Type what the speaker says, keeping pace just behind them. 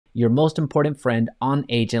Your most important friend on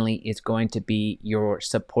Agently is going to be your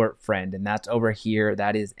support friend, and that's over here.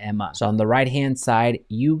 That is Emma. So on the right hand side,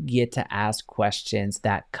 you get to ask questions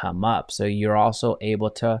that come up. So you're also able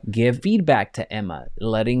to give feedback to Emma,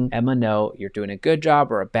 letting Emma know you're doing a good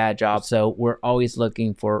job or a bad job. So we're always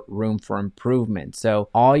looking for room for improvement. So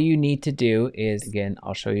all you need to do is, again,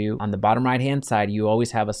 I'll show you on the bottom right hand side, you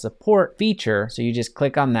always have a support feature. So you just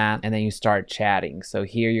click on that and then you start chatting. So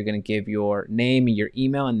here you're going to give your name and your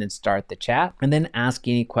email and then start the chat and then ask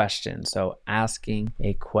any questions. So asking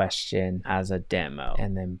a question as a demo,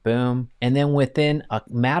 and then boom. And then within a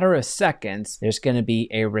matter of seconds, there's going to be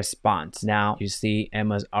a response. Now you see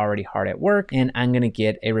Emma's already hard at work and I'm going to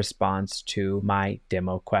get a response to my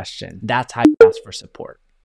demo question. That's how you ask for support.